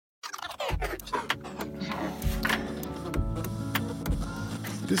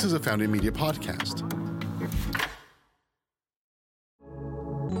This is a Founding Media podcast.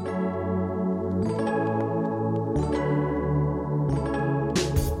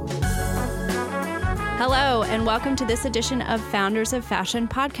 Hello, and welcome to this edition of Founders of Fashion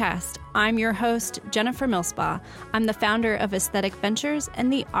podcast. I'm your host, Jennifer Millspaugh. I'm the founder of Aesthetic Ventures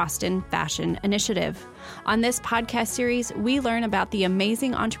and the Austin Fashion Initiative. On this podcast series, we learn about the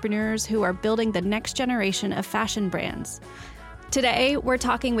amazing entrepreneurs who are building the next generation of fashion brands. Today, we're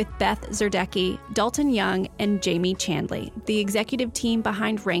talking with Beth Zerdecki, Dalton Young, and Jamie Chandley, the executive team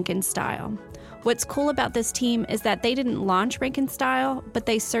behind Rankin Style. What's cool about this team is that they didn't launch Rankin Style, but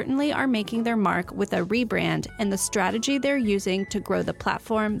they certainly are making their mark with a rebrand and the strategy they're using to grow the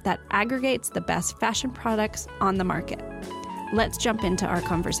platform that aggregates the best fashion products on the market. Let's jump into our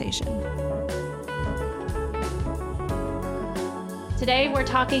conversation. Today, we're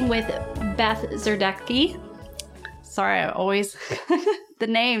talking with Beth Zerdecki. Sorry, I always... the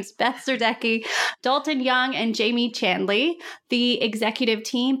names, Beth Zerdecki, Dalton Young, and Jamie Chandley, the executive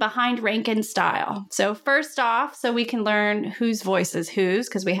team behind Rankin Style. So first off, so we can learn whose voice is whose,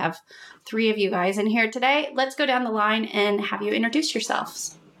 because we have three of you guys in here today, let's go down the line and have you introduce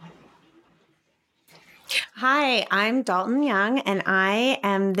yourselves. Hi, I'm Dalton Young, and I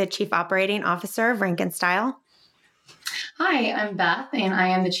am the Chief Operating Officer of Rankin Style. Hi, I'm Beth, and I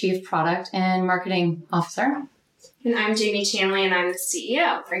am the Chief Product and Marketing Officer. And I'm Jamie Chandley, and I'm the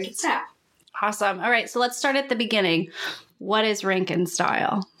CEO of Rankin Style. Awesome. All right, so let's start at the beginning. What is Rankin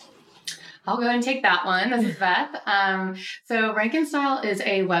Style? I'll go ahead and take that one. This is Beth. So Rankin Style is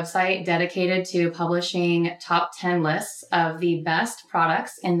a website dedicated to publishing top 10 lists of the best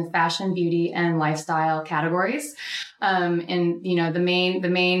products in the fashion, beauty, and lifestyle categories. And you know, the main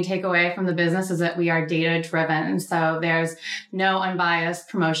takeaway from the business is that we are data driven. So there's no unbiased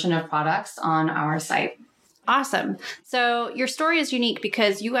promotion of products on our site. Awesome. So your story is unique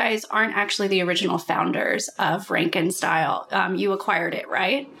because you guys aren't actually the original founders of Rankin Style. You acquired it,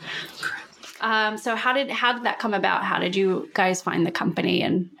 right? So how did that come about? How did you guys find the company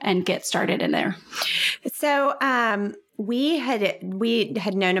and get started in there? So we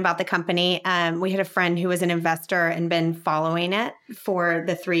had known about the company. We had a friend who was an investor and been following it for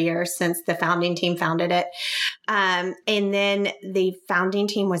the 3 years since the founding team founded it. And then the founding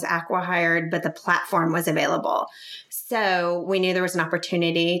team was acqui-hired, but the platform was available. So we knew there was an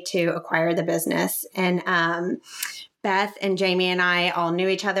opportunity to acquire the business. And Beth and Jamie and I all knew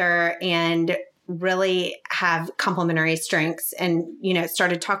each other and really have complementary strengths, and, you know,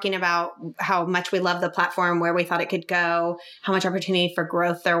 started talking about how much we love the platform, where we thought it could go, how much opportunity for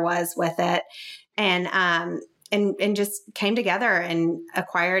growth there was with it. And just came together and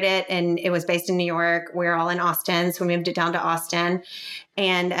acquired it. And it was based in New York. We're all in Austin. So we moved it down to Austin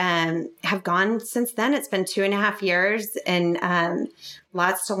and have gone since then. It's been 2.5 years and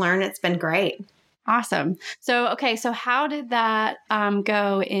lots to learn. It's been great. Awesome. So, okay. So how did that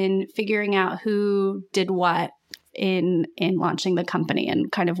go in figuring out who did what in launching the company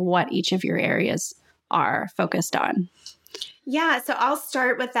and kind of what each of your areas are focused on? Yeah. So I'll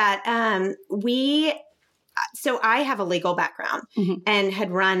start with that. So I have a legal background and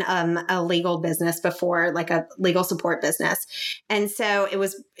had run a legal business before, like a legal support business. And so it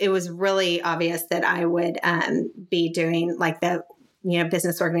was really obvious that I would be doing like the, you know,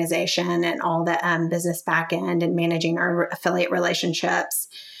 business organization and all the business back end and managing our affiliate relationships.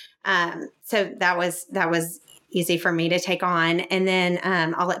 So that was easy for me to take on. And then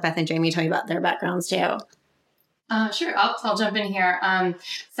I'll let Beth and Jamie tell you about their backgrounds too. Sure. I'll jump in here.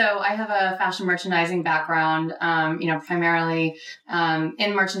 So I have a fashion merchandising background, primarily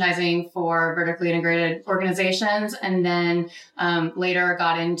in merchandising for vertically integrated organizations, and then later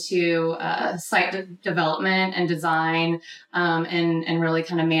got into site development and design, and really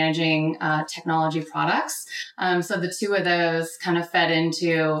kind of managing technology products. So the two of those kind of fed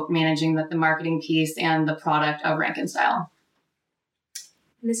into managing the marketing piece and the product of Rankin Style.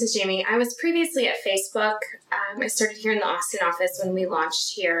 This is Jamie. I was previously at Facebook. I started here in the Austin office when we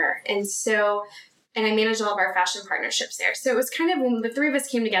launched here. And I managed all of our fashion partnerships there. So it was kind of, when the three of us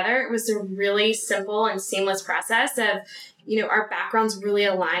came together, it was a really simple and seamless process of, you know, our backgrounds really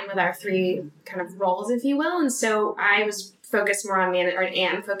align with our three kind of roles, if you will. And so I was focused more on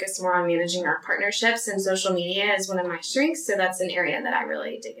managing our partnerships, and social media is one of my strengths. So that's an area that I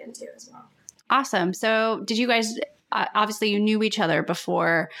really dig into as well. Awesome. So did you guys... obviously, you knew each other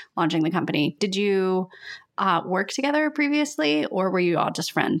before launching the company. Did you work together previously, or were you all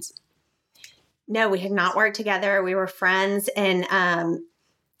just friends? No, we had not worked together. We were friends, and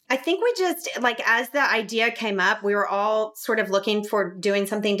I think we just, like, as the idea came up, we were all sort of looking for doing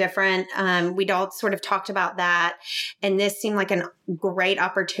something different. We'd all sort of talked about that. And this seemed like a great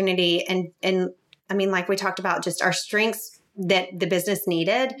opportunity. And I mean, like we talked about, just our strengths that the business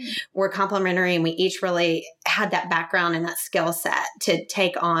needed were complementary. And we each really had that background and that skill set to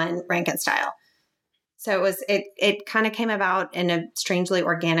take on Rank and Style. So it kind of came about in a strangely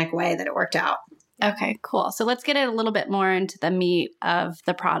organic way that it worked out. Okay, cool. So let's get a little bit more into the meat of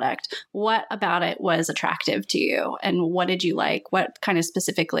the product. What about it was attractive to you, and what did you like? What kind of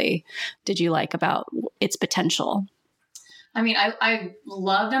specifically did you like about its potential? I mean, I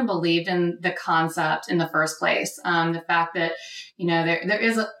loved and believed in the concept in the first place. The fact that, there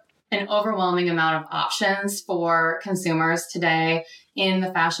is an overwhelming amount of options for consumers today in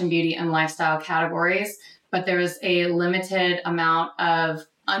the fashion, beauty, and lifestyle categories, but there is a limited amount of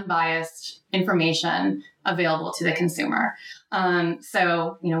unbiased information available to the consumer.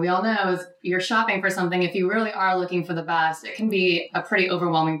 So, we all know if you're shopping for something, if you really are looking for the best, it can be a pretty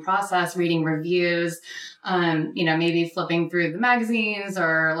overwhelming process, reading reviews, maybe flipping through the magazines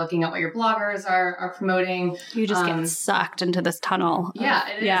or looking at what your bloggers are promoting. You just get sucked into this tunnel. Yeah,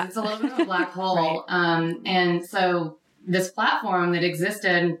 it is. Yeah. It's a little bit of a black hole. Right. And so this platform that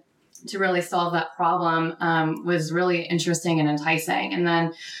existed to really solve that problem was really interesting and enticing. And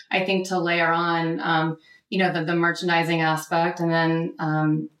then I think to layer on, the merchandising aspect, and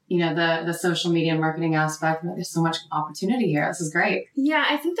then, the social media and marketing aspect, there's so much opportunity here. This is great. Yeah,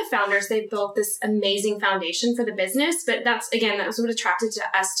 I think the founders, they built this amazing foundation for the business, but that's what attracted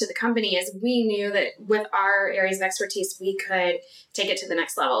us to the company, is we knew that with our areas of expertise, we could take it to the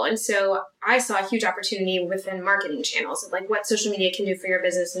next level. And so I saw a huge opportunity within marketing channels, like what social media can do for your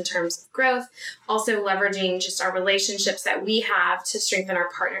business in terms of growth, also leveraging just our relationships that we have to strengthen our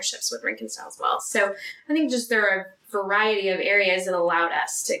partnerships with Rank and Style as well. So I think just there are a variety of areas that allowed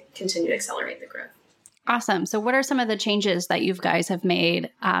us to continue to accelerate the growth. Awesome. So what are some of the changes that you guys have made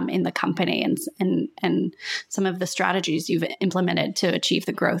in the company and some of the strategies you've implemented to achieve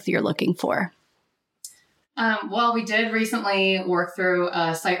the growth you're looking for? Well, we did recently work through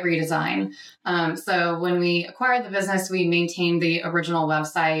a site redesign. So when we acquired the business, we maintained the original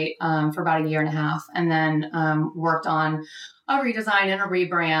website for about 1.5 years, and then worked on a redesign and a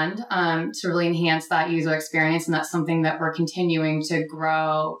rebrand to really enhance that user experience. And that's something that we're continuing to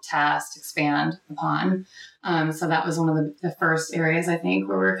grow, test, expand upon. So that was one of the first areas, I think,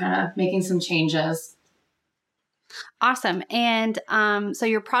 where we're kind of making some changes. Awesome. And so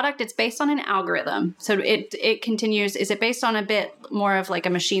your product, it's based on an algorithm. So it continues. Is it based on a bit more of like a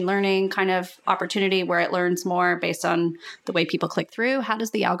machine learning kind of opportunity where it learns more based on the way people click through? How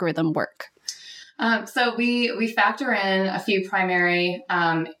does the algorithm work? So we factor in a few primary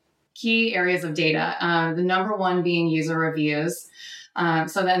key areas of data. The number one being user reviews.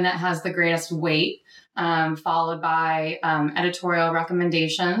 So then that has the greatest weight, followed by editorial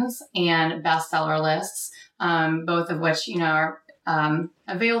recommendations and bestseller lists, both of which are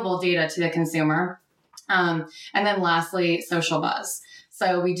available data to the consumer. And then lastly, social buzz.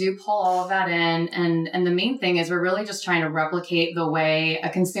 So we do pull all of that in, and the main thing is we're really just trying to replicate the way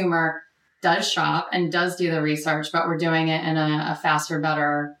a consumer does shop and does do the research, but we're doing it in a faster,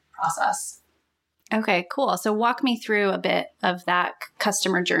 better process. Okay, cool. So walk me through a bit of that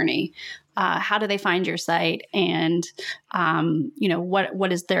customer journey. How do they find your site, and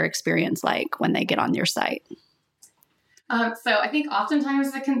what is their experience like when they get on your site? So I think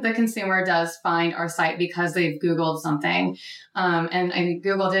oftentimes the consumer does find our site because they've Googled something. And I think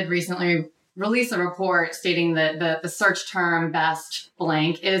Google did recently release a report stating that the search term best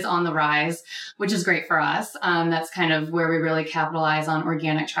blank is on the rise, which is great for us. That's kind of where we really capitalize on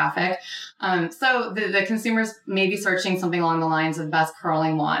organic traffic. So the consumers may be searching something along the lines of best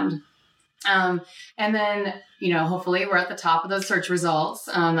curling wand. And then, hopefully we're at the top of those search results.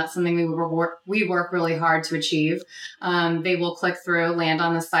 That's something we work really hard to achieve. They will click through, land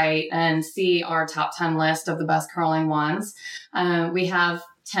on the site, and see our top 10 list of the best curling wands. We have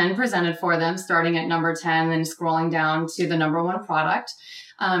 10 presented for them, starting at number 10 and scrolling down to the number one product.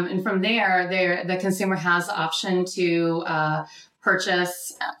 And from there, the consumer has the option to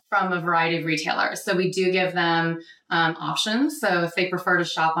purchase from a variety of retailers. So we do give them options. So if they prefer to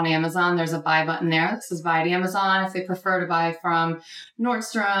shop on Amazon, there's a buy button there that says buy at Amazon. If they prefer to buy from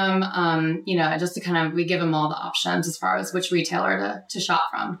Nordstrom, just to kind of, we give them all the options as far as which retailer to shop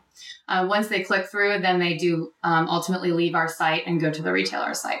from. Once they click through, then they do ultimately leave our site and go to the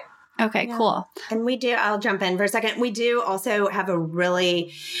retailer site. Okay, yeah. Cool. And I'll jump in for a second. We do also have a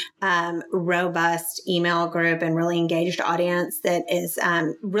really robust email group and really engaged audience that is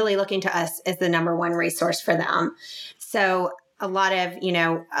really looking to us as the number one resource for them. So a lot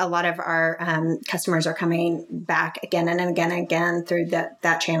of our customers are coming back again and again and again through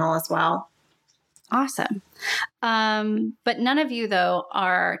that channel as well. Awesome. But none of you, though,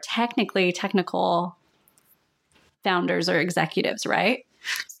 are technical founders or executives, right?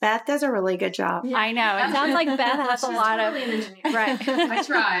 Beth does a really good job. Yeah. I know. It sounds like Beth has a lot totally of... an engineer. Right.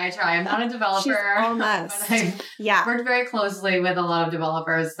 I try. I'm not a developer. She's almost. But I worked very closely with a lot of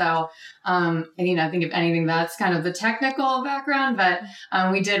developers. So, I think if anything, that's kind of the technical background. But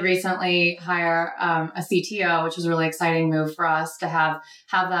we did recently hire a CTO, which was a really exciting move for us to have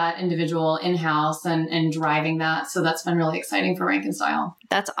that individual in-house and driving that. So that's been really exciting for Rank and Style.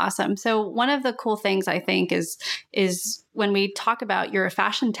 That's awesome. So one of the cool things I think is when we talk about you're a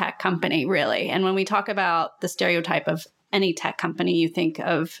fashion tech company, really, and when we talk about the stereotype of any tech company, you think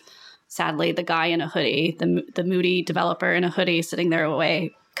of, sadly, the guy in a hoodie, the moody developer in a hoodie sitting there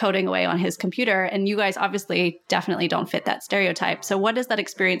coding away on his computer. And you guys obviously definitely don't fit that stereotype. So what has that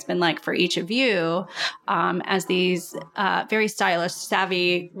experience been like for each of you as these very stylish,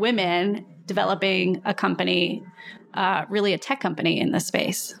 savvy women developing a company, really a tech company in this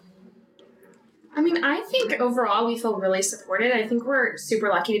space? I mean, I think overall we feel really supported. I think we're super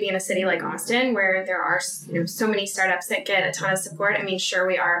lucky to be in a city like Austin where there are so many startups that get a ton of support. I mean, sure,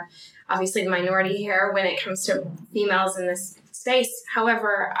 we are obviously the minority here when it comes to females in this space.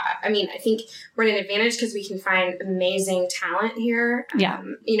 However, I mean, I think we're at an advantage because we can find amazing talent here. Yeah.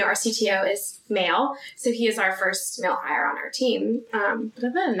 Our CTO is male, so he is our first male hire on our team. But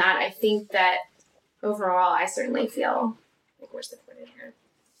other than that, I think that overall, I certainly feel like we're supported here.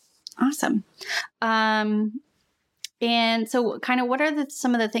 Awesome. And so kind of what are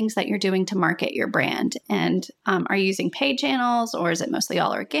some of the things that you're doing to market your brand? And are you using paid channels or is it mostly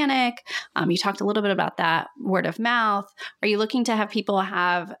all organic? You talked a little bit about that, word of mouth. Are you looking to have people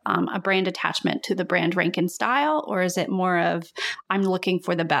have a brand attachment to the brand Rank and Style? Or is it more of, I'm looking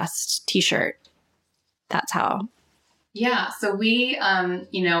for the best t-shirt? That's how. Yeah. So we,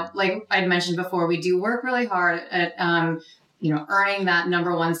 like I'd mentioned before, we do work really hard at, earning that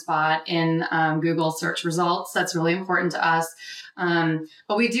number one spot in Google search results. That's really important to us.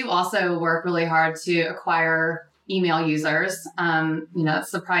 But we do also work really hard to acquire email users.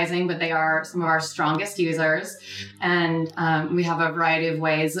 It's surprising, but they are some of our strongest users. And we have a variety of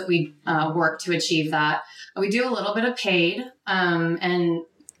ways that we work to achieve that. We do a little bit of paid,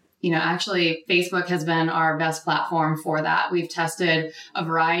 actually Facebook has been our best platform for that. We've tested a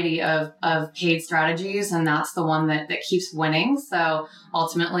variety of paid strategies, and that's the one that keeps winning. So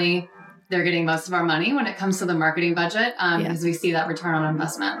ultimately, they're getting most of our money when it comes to the marketing budget because we see that return on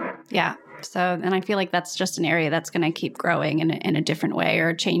investment. Yeah. So, and I feel like that's just an area that's going to keep growing in a different way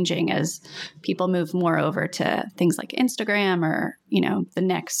or changing as people move more over to things like Instagram or, the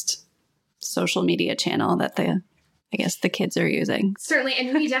next social media channel that the kids are using. Certainly.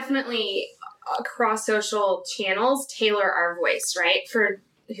 And we definitely, across social channels, tailor our voice, right, for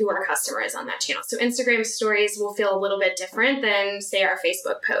who our customer is on that channel. So Instagram stories will feel a little bit different than, say, our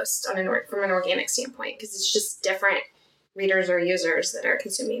Facebook post from an organic standpoint, because it's just different readers or users that are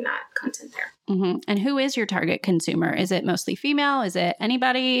consuming that content there. Mm-hmm. And who is your target consumer? Is it mostly female? Is it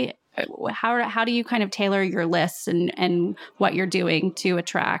anybody? How do you kind of tailor your lists and what you're doing to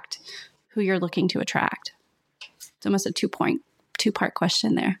attract who you're looking to attract? It's almost a two-part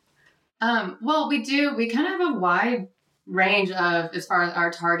question there. Well, we kind of have a wide range of, as far as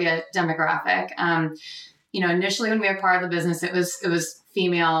our target demographic. Initially when we acquired the business, it was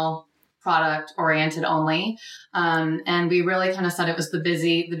female product oriented only. And we really kind of said it was the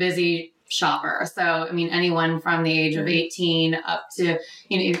busy shopper. So, anyone from the age of 18 up to,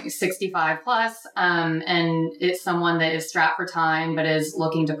 65 plus. And it's someone that is strapped for time, but is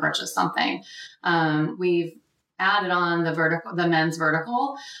looking to purchase something. We've added on the men's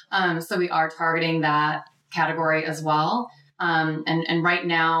vertical. So we are targeting that category as well. And right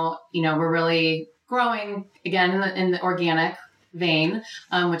now, we're really growing again in the organic vein,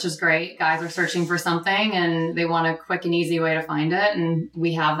 which is great. Guys are searching for something and they want a quick and easy way to find it. And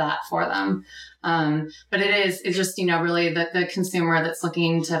we have that for them. But it's just, really the consumer that's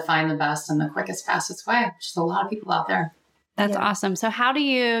looking to find the best and the quickest, fastest way, which is a lot of people out there. That's awesome. So how do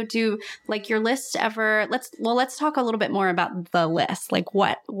you do your list ever? Let's talk a little bit more about the list. Like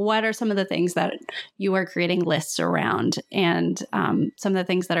what are some of the things that you are creating lists around and some of the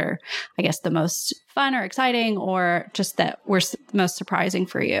things that are, I guess, the most fun or exciting or just that were most surprising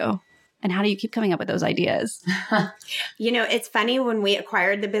for you? And how do you keep coming up with those ideas? It's funny, when we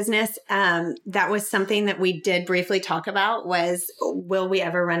acquired the business, that was something that we did briefly talk about was, will we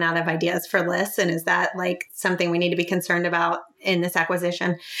ever run out of ideas for lists? And is that something we need to be concerned about in this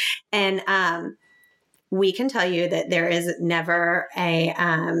acquisition? And we can tell you that there is never a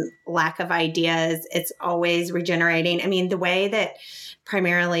lack of ideas. It's always regenerating. I mean, the way that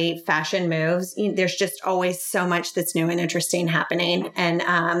primarily fashion moves, there's just always so much that's new and interesting happening, and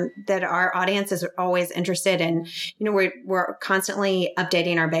that our audience is always interested in. We're constantly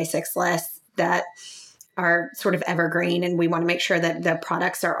updating our basics lists that are sort of evergreen, and we want to make sure that the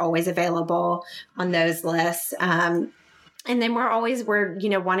products are always available on those lists. And then we're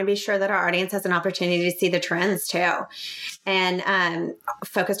want to be sure that our audience has an opportunity to see the trends too. And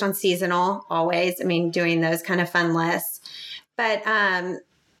focused on seasonal always. I mean, doing those kind of fun lists. But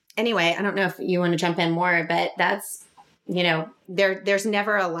anyway, I don't know if you want to jump in more, but that's, there's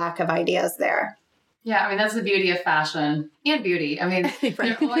never a lack of ideas there. Yeah, I mean, that's the beauty of fashion and beauty. I mean,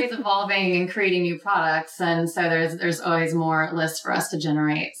 they're always evolving and creating new products. And so there's always more lists for us to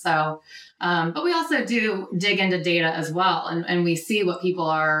generate. So, but we also do dig into data as well. And we see what people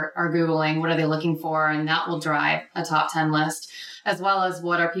are Googling, what are they looking for? And that will drive a top 10 list, as well as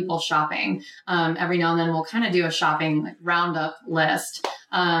what are people shopping. Every now and then we'll kind of do a shopping roundup list.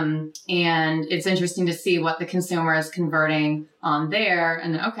 And it's interesting to see what the consumer is converting on there.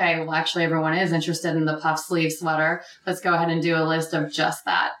 And okay, well, actually everyone is interested in the puff sleeve sweater. Let's go ahead and do a list of just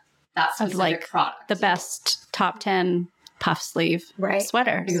that specific product. The best top 10 puff sleeve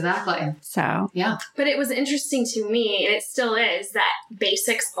sweaters. Exactly. So, yeah. But it was interesting to me, and it still is, that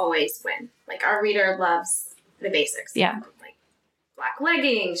basics always win. Like, our reader loves the basics. Yeah. Like black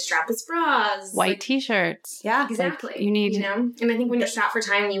leggings, strapless bras, white t-shirts. Yeah. Exactly. Like, you need, and I think when you're strapped for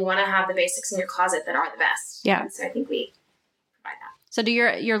time, you want to have the basics in your closet that are the best. Yeah. And so I think we provide that. So do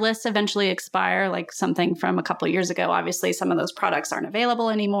your lists eventually expire, like something from a couple of years ago? Obviously, some of those products aren't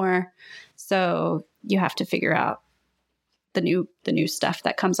available anymore. So you have to figure out the new stuff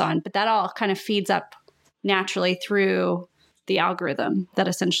that comes on. But that all kind of feeds up naturally through the algorithm that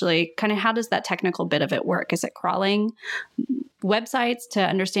essentially kind of, how does that technical bit of it work? Is it crawling websites to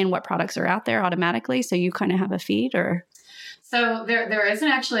understand what products are out there automatically? So you kind of have a feed, or? So there isn't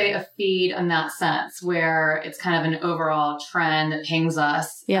actually a feed in that sense where it's kind of an overall trend that pings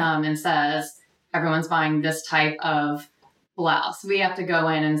us and says, everyone's buying this type of blouse. We have to go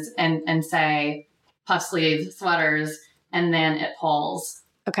in and say puff sleeve sweaters, and then it pulls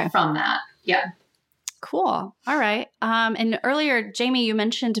from that. Yeah. Cool. All right. And earlier, Jamie, you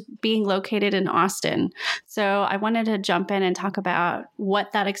mentioned being located in Austin. So I wanted to jump in and talk about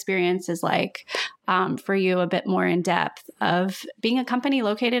what that experience is like for you, a bit more in depth, of being a company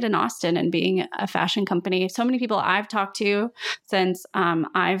located in Austin and being a fashion company. So many people I've talked to since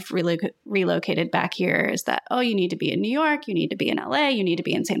I've relocated back here is that, you need to be in New York, you need to be in LA, you need to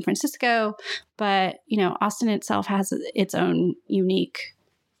be in San Francisco. But, Austin itself has its own unique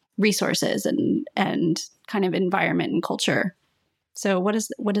resources and kind of environment and culture. So what is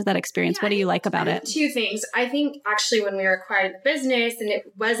that experience? What do you like about it? Two things. I think actually when we acquired the business and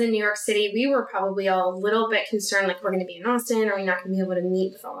it was in New York City, we were probably all a little bit concerned, like, we're going to be in Austin. Are we not going to be able to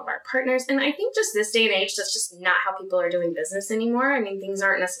meet with all of our partners? And I think just this day and age, that's just not how people are doing business anymore. I mean, things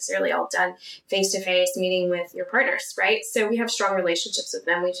aren't necessarily all done face-to-face, meeting with your partners, right? So we have strong relationships with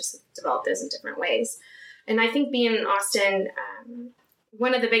them. We just develop those in different ways. And I think being in Austin,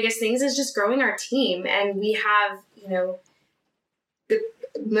 one of the biggest things is just growing our team. And we have, the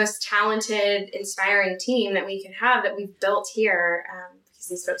most talented, inspiring team that we could have that we've built here, because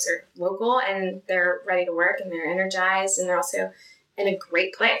these folks are local and they're ready to work and they're energized and they're also in a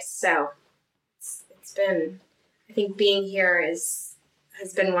great place. So it's been, I think being here has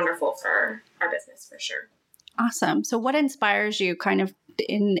been wonderful for our business for sure. Awesome. So what inspires you kind of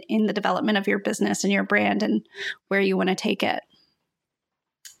in the development of your business and your brand and where you want to take it?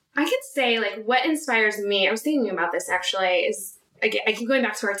 I could say, like, what inspires me, I was thinking about this actually, is, again, I keep going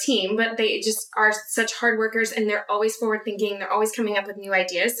back to our team, but they just are such hard workers and they're always forward thinking. They're always coming up with new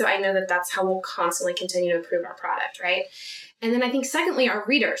ideas. So I know that that's how we'll constantly continue to improve our product, right? And then I think secondly, our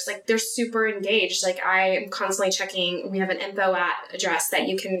readers, like, they're super engaged. Like, I am constantly checking. We have an info address that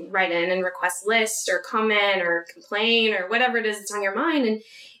you can write in and request lists or comment or complain or whatever it is that's on your mind. And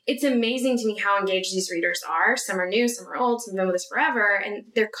it's amazing to me how engaged these readers are. Some are new, some are old, some have been with us forever. And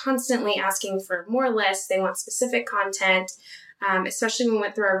they're constantly asking for more lists. They want specific content, especially when we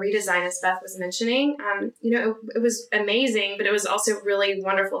went through our redesign, as Beth was mentioning. It was amazing, but it was also really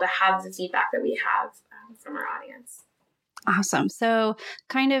wonderful to have the feedback that we have from our audience. Awesome. So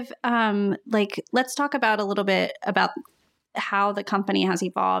kind of let's talk about a little bit about how the company has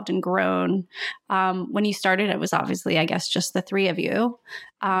evolved and grown. When you started, it was obviously, I guess, just the three of you.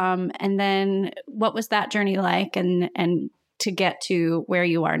 And then what was that journey like and to get to where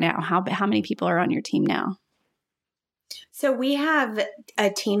you are now? How many people are on your team now? So we have a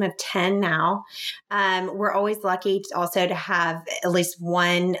team of 10 now. We're always lucky also to have at least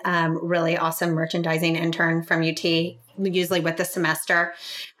one really awesome merchandising intern from UT, usually with the semester.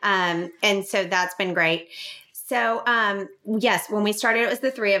 And so that's been great. So, yes, when we started, it was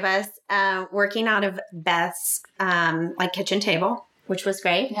the three of us working out of Beth's kitchen table, which was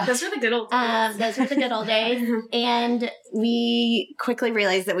great. Yeah. Those were the good old days. Those were the good old days. And we quickly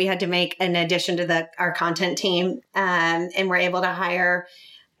realized that we had to make an addition to our content team. And we're able to hire,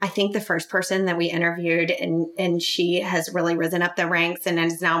 I think, the first person that we interviewed, and she has really risen up the ranks and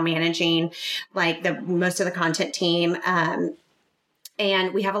is now managing most of the content team.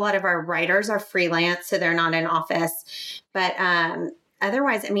 And we have a lot of our writers are freelance, so they're not in office. But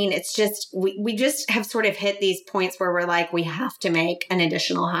otherwise, I mean, it's just, we just have sort of hit these points where we're like, we have to make an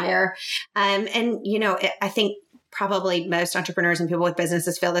additional hire. And, I think probably most entrepreneurs and people with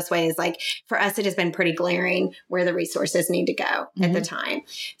businesses feel this way, is like, for us, it has been pretty glaring where the resources need to go at the time.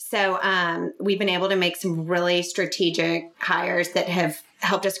 So we've been able to make some really strategic hires that have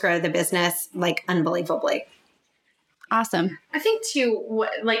helped us grow the business unbelievably. Awesome. I think too,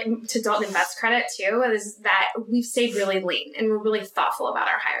 to Dalton and Beth's credit too, is that we've stayed really lean and we're really thoughtful about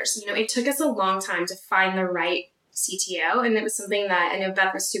our hires. It took us a long time to find the right CTO, and it was something that I know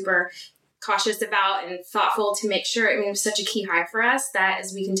Beth was super cautious about and thoughtful to make sure. It was such a key hire for us that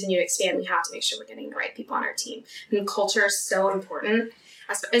as we continue to expand, we have to make sure we're getting the right people on our team. And culture is so important.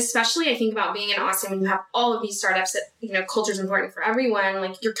 Especially, I think about being in Austin when you have all of these startups that, culture is important for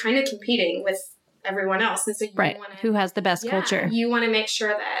everyone. You're kind of competing with everyone else. And so you right. want to, who has the best culture? You want to make sure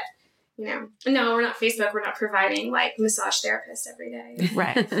that, no, we're not Facebook. We're not providing massage therapists every day.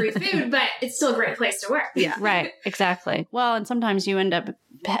 Right. Free food, but it's still a great place to work. Yeah. Right. Exactly. Well, and sometimes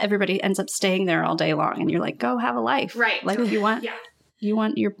everybody ends up staying there all day long, and you're like, go have a life. Right. I want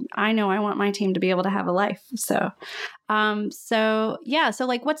my team to be able to have a life. So, so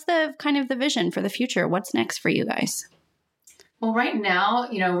what's the kind of the vision for the future? What's next for you guys? Well, right now,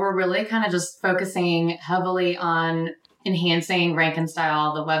 we're really kind of just focusing heavily on enhancing Rank and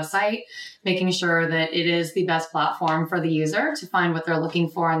Style, the website, making sure that it is the best platform for the user to find what they're looking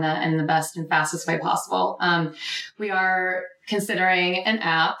for in the best and fastest way possible. We are considering an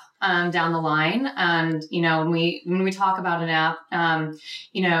app down the line. And, when we talk about an app,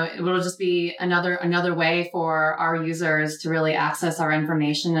 it will just be another way for our users to really access our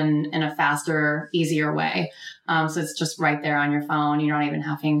information in a faster, easier way. So it's just right there on your phone. You're not even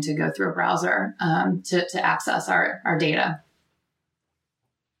having to go through a browser to access our data.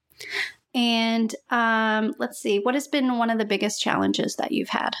 And let's see, what has been one of the biggest challenges that you've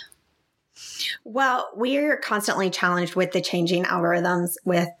had? Well, we're constantly challenged with the changing algorithms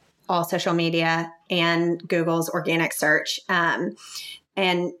with all social media and Google's organic search. And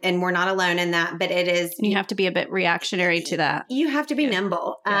we're not alone in that, but it is. You have to be a bit reactionary to that. You have to be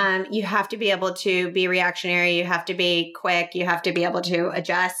nimble. Yeah. You have to be able to be reactionary. You have to be quick. You have to be able to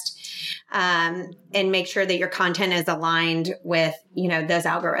adjust and make sure that your content is aligned with, those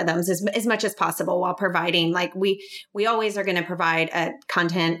algorithms as much as possible, while providing, we always are going to provide a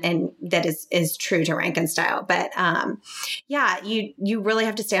content and that is true to Rank and Style. But you really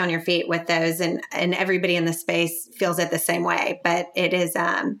have to stay on your feet with those, and everybody in the space feels it the same way. But it is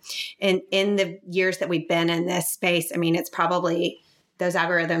in the years that we've been in this space, it's probably, those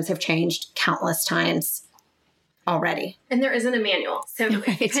algorithms have changed countless times already. And there isn't a manual. So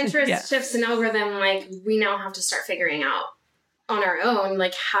Pinterest shifts an algorithm, we now have to start figuring out on our own,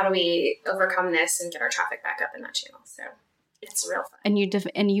 how do we overcome this and get our traffic back up in that channel? So it's real fun. And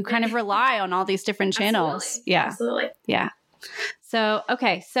you kind of rely on all these different channels. Absolutely. Yeah. Absolutely. Yeah. So,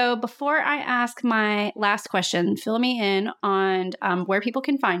 okay. So before I ask my last question, fill me in on where people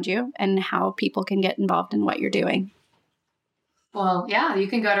can find you and how people can get involved in what you're doing. Well, yeah, you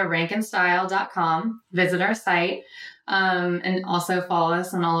can go to rankandstyle.com, visit our site, and also follow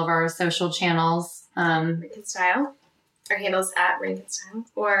us on all of our social channels. Rank and Style. Our handle's at Rank and Style,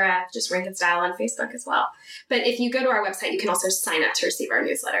 or just Rank and Style on Facebook as well. But if you go to our website, you can also sign up to receive our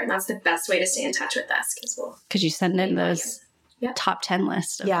newsletter, and that's the best way to stay in touch with us, because you send in those top 10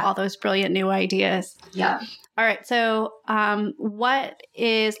 lists of all those brilliant new ideas. Yeah. All right. So,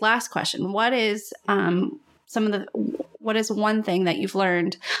 last question? What is what is one thing that you've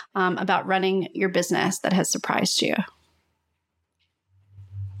learned about running your business that has surprised you?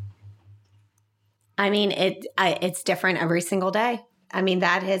 It's different every single day.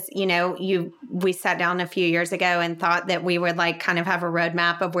 That has, we sat down a few years ago and thought that we would kind of have a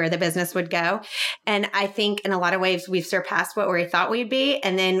roadmap of where the business would go. And I think in a lot of ways we've surpassed what we thought we'd be.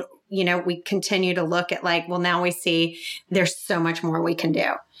 And then, we continue to look at now we see there's so much more we can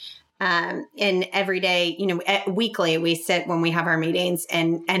do. And every day, weekly, we sit when we have our meetings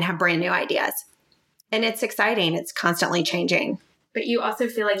and have brand new ideas. And it's exciting. It's constantly changing. But you also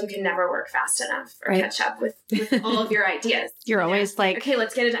feel like you can never work fast enough or catch up with all of your ideas. You're always like, okay,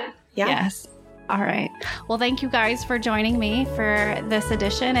 let's get it done. Yeah. Yes. All right. Well, thank you guys for joining me for this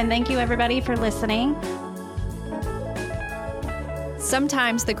edition. And thank you, everybody, for listening.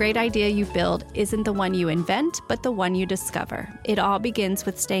 Sometimes the great idea you build isn't the one you invent, but the one you discover. It all begins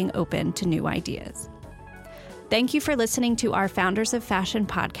with staying open to new ideas. Thank you for listening to our Founders of Fashion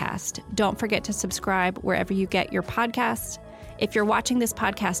podcast. Don't forget to subscribe wherever you get your podcasts. If you're watching this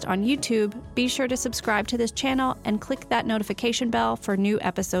podcast on YouTube, be sure to subscribe to this channel and click that notification bell for new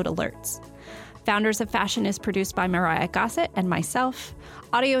episode alerts. Founders of Fashion is produced by Mariah Gossett and myself.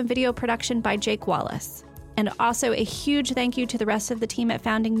 Audio and video production by Jake Wallace. And also a huge thank you to the rest of the team at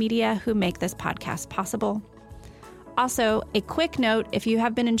Founding Media who make this podcast possible. Also, a quick note, if you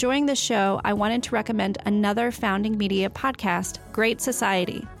have been enjoying this show, I wanted to recommend another Founding Media podcast, Great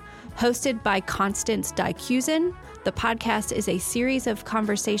Society. Hosted by Constance Dykhuizen, the podcast is a series of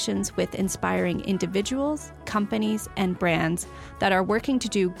conversations with inspiring individuals, companies, and brands that are working to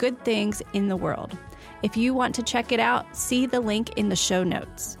do good things in the world. If you want to check it out, see the link in the show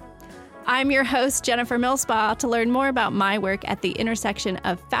notes. I'm your host, Jennifer Millspaugh. To learn more about my work at the intersection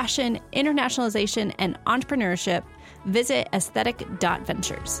of fashion, internationalization, and entrepreneurship, visit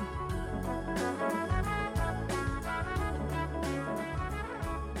aesthetic.ventures.